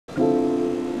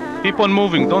Keep on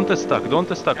moving, don't stuck,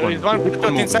 don't stuck. There is one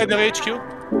shot inside the HQ.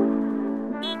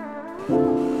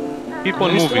 Keep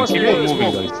on moving, keep on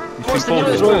moving, guys. It's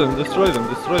important. Destroy them.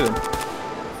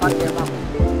 Fuck them up.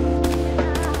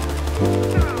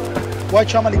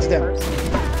 Watch how many them.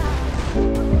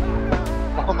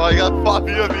 Oh my god,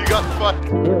 Fabio, we got fucked.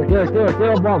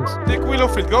 Here bombs. Take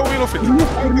Willowfield, go Willowfield.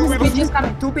 Two pages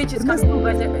coming, two pages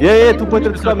coming. Yeah, 2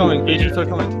 pages coming. Pages are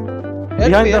coming.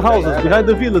 Behind the houses, behind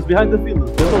the villas.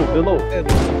 Below.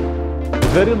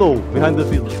 Very low, behind the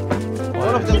villas.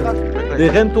 They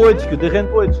ran to HQ.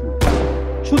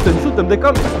 Shoot them, they're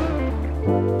coming.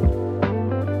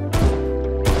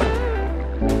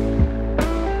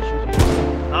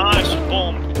 Nice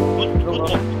bomb. Good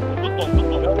bomb.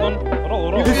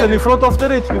 Listen, in front of the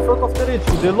HQ.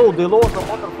 They're low on the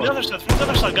waterfront. From the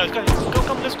other side, guys.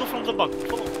 Come, let's go from the back.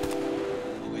 Follow.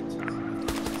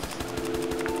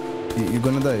 You're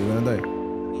gonna die.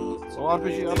 So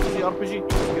RPG.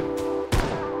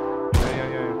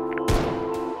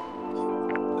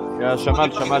 يا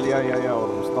شمال يا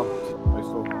مستنط ما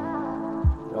يسوق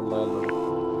يلا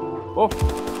اوف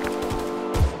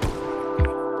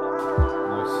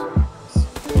نايس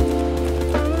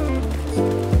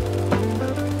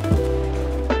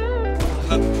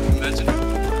Imagine.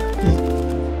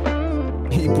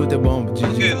 He put the bomb, GG.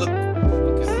 Okay, look.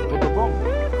 put the bomb.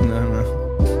 No.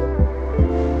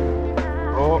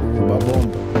 Oh, a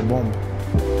bomb.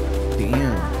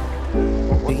 Damn.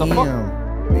 What the fuck?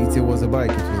 It was a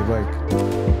bike. I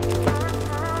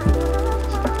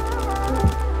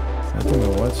think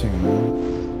we're watching, man.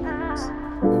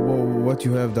 What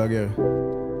you have, Dagger?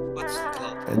 What's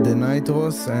cloud? The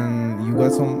nitros, and you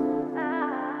got some.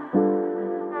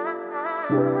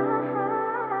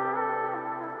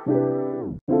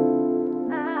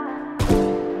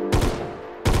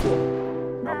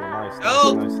 Nice.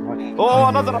 Oh,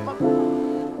 another.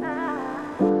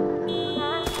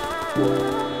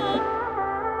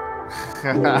 He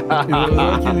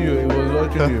was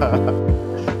watching you.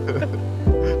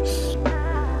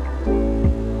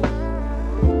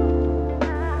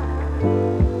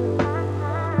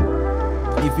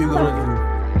 If you're gonna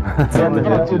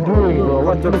What you doing, bro?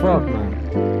 What the fuck, man?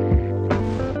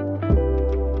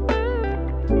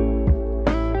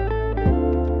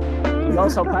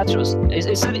 Also Patros.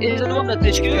 Is anyone at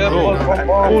HQ?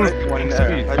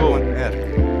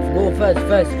 Go fast.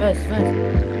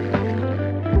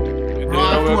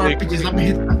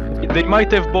 They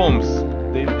might have bombs.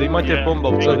 They might have bomb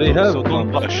outside, so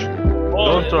don't rush.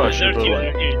 Don't rush, everyone.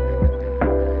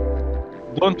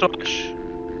 Don't rush.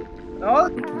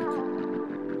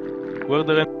 Where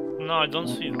the No, I don't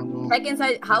see them. Check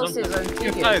inside houses or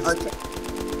Inside.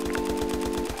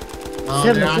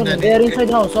 Seven, they are inside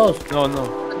house. No.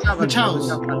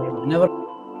 Never.